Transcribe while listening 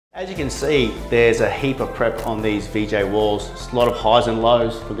As you can see, there's a heap of prep on these VJ walls. It's a lot of highs and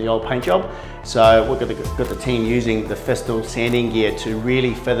lows for the old paint job. So we've got the team using the Festool Sanding Gear to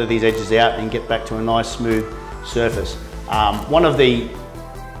really feather these edges out and get back to a nice smooth surface. One of the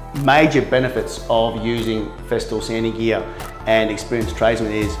major benefits of using Festool Sanding Gear and experienced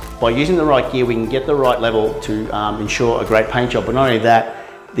tradesmen is by using the right gear, we can get the right level to ensure a great paint job. But not only that,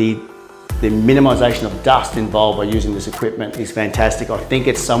 the minimisation of dust involved by using this equipment is fantastic. I think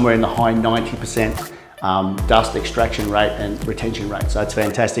it's somewhere in the high 90% dust extraction rate and retention rate. So it's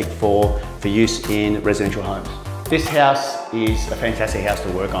fantastic for use in residential homes. This house is a fantastic house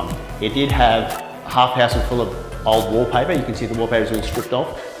to work on. It did have half house full of old wallpaper. You can see the wallpaper has been stripped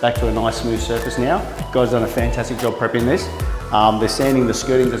off, back to a nice smooth surface now. Guys done a fantastic job prepping this. They're sanding the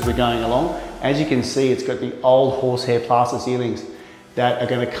skirtings as we're going along. As you can see, it's got the old horsehair plaster ceilings that are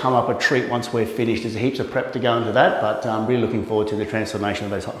going to come up a treat once we're finished. There's heaps of prep to go into that, but I'm really looking forward to the transformation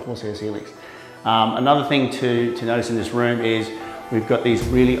of those horsehair ceilings. Another thing to notice in this room is we've got these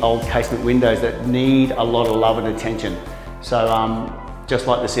really old casement windows that need a lot of love and attention. So just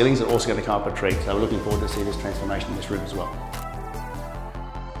like the ceilings, they're also going to come up a treat. So we're looking forward to see this transformation in this room as well.